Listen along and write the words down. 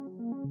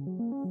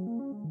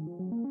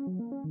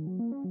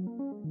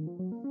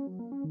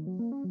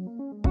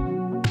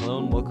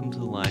and welcome to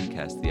the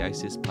Linecast, the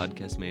ICS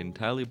podcast made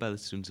entirely by the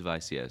students of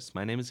ICS.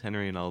 My name is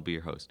Henry and I'll be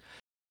your host.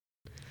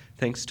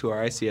 Thanks to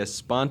our ICS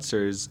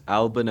sponsors,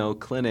 Albano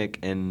Clinic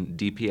and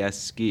DPS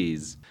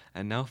Skis.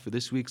 And now for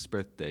this week's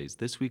birthdays.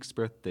 This week's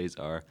birthdays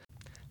are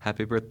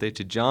happy birthday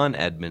to John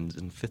Edmonds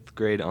in 5th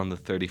grade on the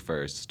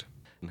 31st.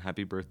 And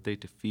happy birthday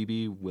to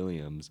Phoebe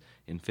Williams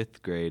in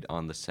 5th grade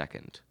on the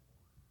 2nd.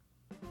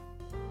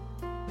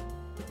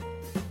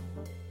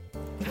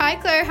 Hi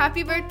Claire,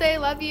 happy birthday,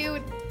 love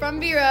you, from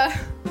Vera.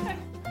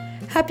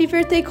 Happy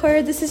birthday,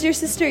 Claire. This is your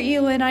sister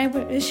Ewan. I'm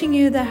wishing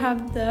you to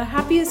have the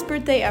happiest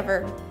birthday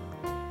ever.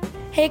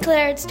 Hey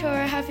Claire, it's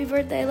Tora. Happy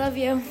birthday, love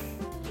you.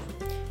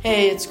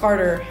 Hey, it's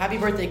Carter. Happy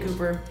birthday,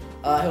 Cooper.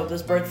 I hope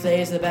this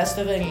birthday is the best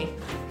of any.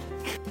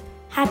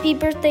 Happy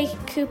birthday,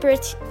 Cooper.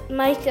 It's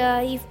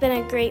Micah. You've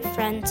been a great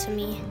friend to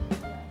me.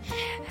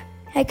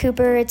 Hi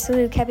Cooper, it's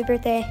Luke. Happy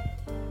birthday.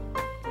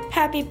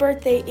 Happy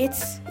birthday,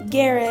 it's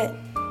Garrett.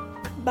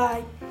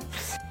 Bye.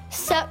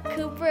 Sup,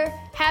 Cooper?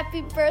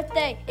 Happy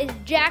birthday. It's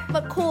Jack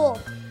McCool.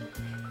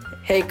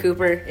 Hey,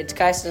 Cooper. It's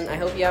Kyson. I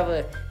hope you have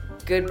a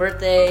good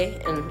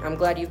birthday, and I'm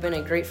glad you've been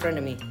a great friend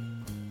to me.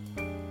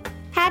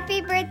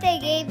 Happy birthday,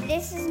 Gabe.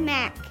 This is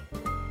Mac.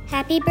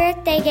 Happy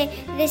birthday, Gabe.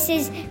 This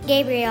is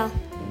Gabriel.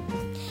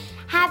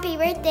 Happy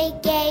birthday,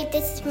 Gabe.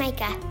 This is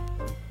Micah.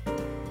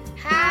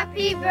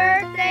 Happy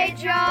birthday,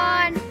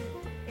 John.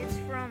 It's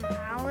from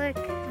Alec,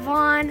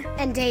 Vaughn,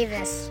 and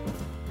Davis.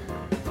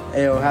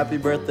 Ayo, happy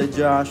birthday,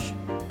 Josh.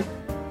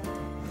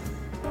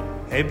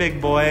 Hey,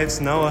 big boy, it's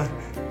Noah.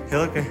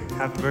 Hilliker,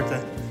 happy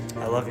birthday.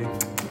 I love you.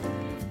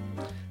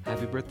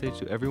 Happy birthday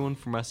to everyone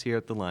from us here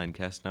at the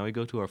Linecast. Now we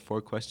go to our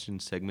 4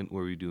 questions segment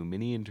where we do a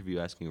mini interview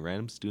asking a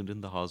random student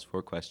in the halls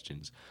 4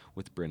 questions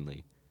with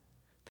Brinley.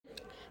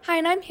 Hi,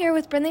 and I'm here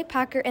with Brinley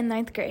Packer in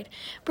 9th grade.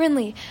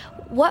 Brinley,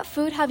 what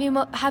food have you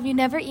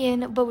never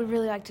eaten but would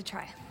really like to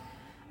try?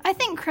 I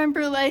think creme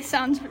brulee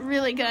sounds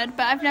really good,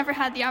 but I've never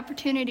had the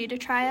opportunity to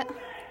try it.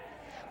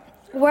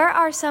 Where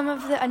are some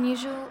of the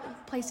unusual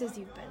places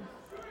you've been?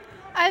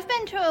 I've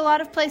been to a lot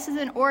of places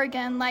in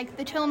Oregon, like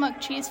the Tillamook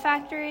Cheese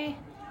Factory,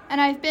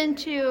 and I've been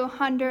to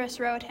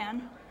Honduras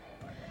Roatan.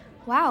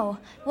 Wow.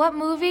 What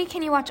movie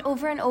can you watch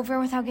over and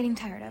over without getting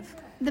tired of?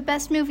 The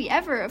best movie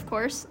ever, of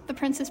course, The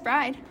Princess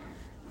Bride.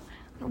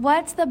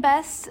 What's the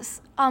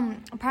best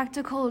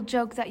practical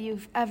joke that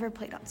you've ever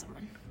played on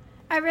someone?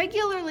 I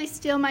regularly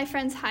steal my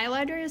friend's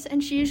highlighters,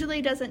 and she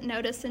usually doesn't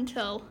notice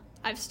until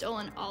I've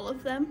stolen all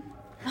of them.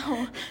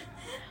 Oh.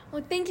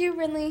 Well, thank you,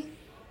 Brinley.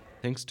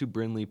 Thanks to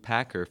Brinley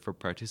Packer for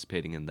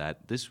participating in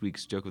that. This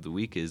week's joke of the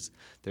week is,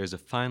 there's a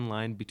fine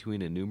line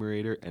between a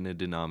numerator and a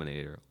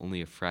denominator.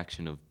 Only a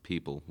fraction of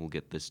people will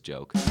get this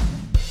joke.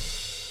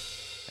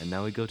 And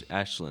now we go to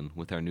Ashlyn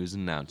with our news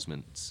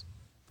announcements.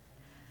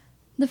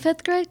 The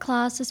 5th grade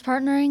class is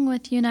partnering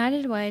with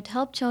United Way to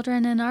help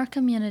children in our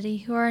community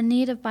who are in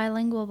need of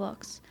bilingual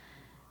books.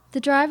 The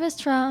drive is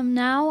from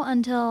now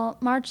until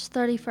March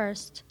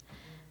 31st.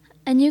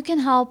 And you can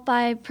help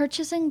by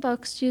purchasing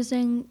books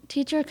using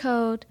teacher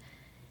code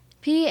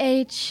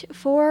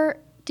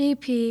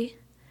PH4DP,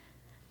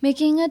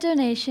 making a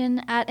donation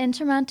at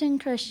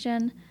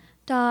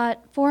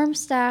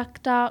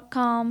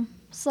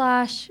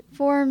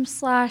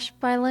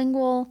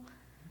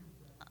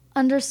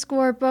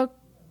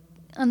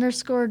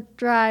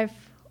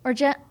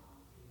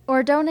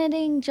or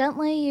donating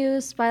gently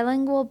used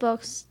bilingual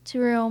books to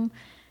room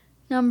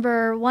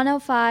number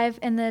 105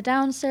 in the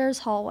downstairs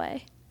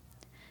hallway.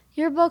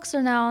 Your books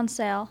are now on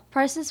sale.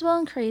 Prices will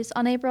increase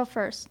on April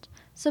 1st,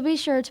 so be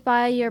sure to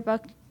buy a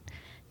yearbook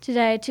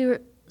today to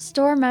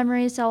store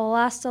memories that will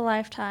last a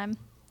lifetime.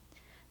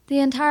 The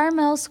entire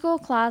middle school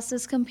class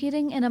is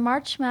competing in a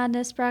March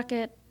Madness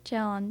bracket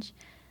challenge,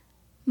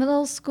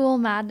 Middle School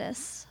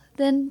Madness.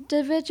 The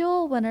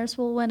individual winners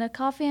will win a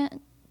coffee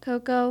and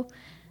cocoa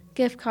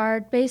gift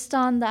card based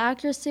on the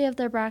accuracy of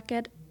their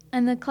bracket,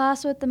 and the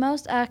class with the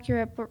most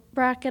accurate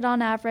bracket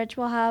on average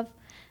will have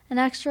an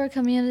extra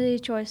community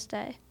choice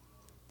day.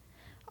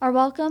 Our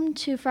Welcome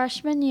to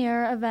Freshman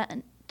Year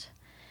event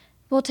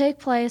will take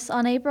place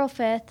on April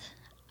 5th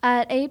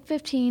at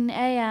 8:15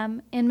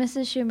 a.m. in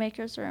Mrs.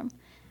 Shoemaker's room.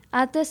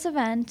 At this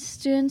event,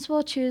 students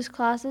will choose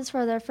classes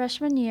for their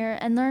freshman year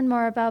and learn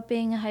more about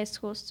being a high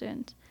school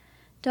student.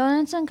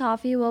 Donuts and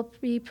coffee will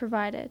be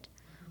provided.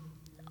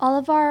 All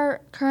of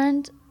our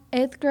current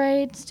 8th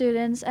grade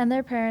students and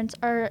their parents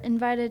are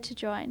invited to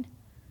join.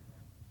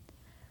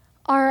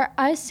 Our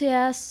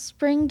ICS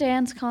Spring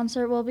Dance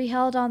Concert will be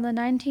held on the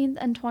 19th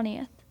and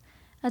 20th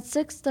at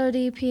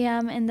 6:30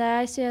 p.m. in the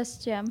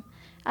ICS gym.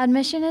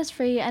 Admission is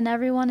free and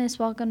everyone is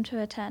welcome to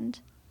attend.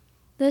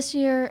 This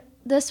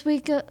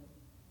week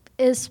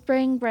is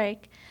spring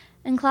break,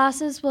 and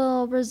classes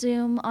will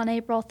resume on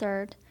April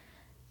 3rd.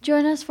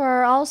 Join us for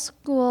our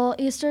all-school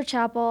Easter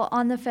Chapel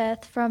on the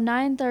 5th from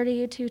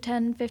 9:30 to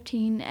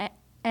 10:15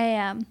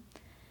 a.m.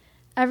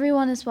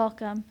 Everyone is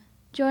welcome.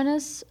 Join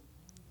us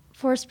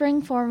for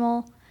Spring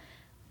Formal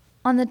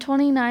on the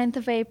 29th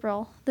of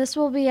April. This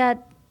will be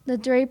at the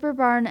Draper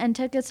Barn, and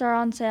tickets are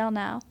on sale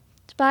now.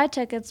 To buy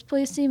tickets,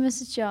 please see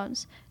Mrs.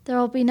 Jones. There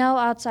will be no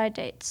outside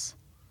dates.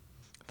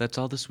 That's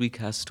all this week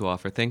has to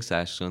offer. Thanks,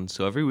 Ashlyn.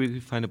 So every week we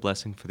find a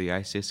blessing for the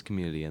ICS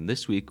community, and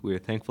this week we are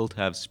thankful to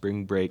have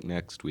spring break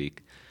next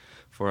week.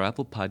 For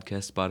Apple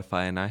Podcasts,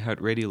 Spotify, and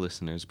iHeartRadio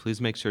listeners, please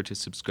make sure to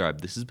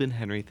subscribe. This has been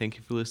Henry. Thank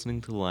you for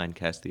listening to the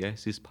Linecast, the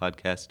ICS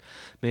podcast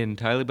made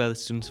entirely by the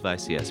students of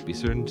ICS. Be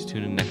certain to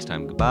tune in next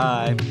time.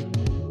 Goodbye.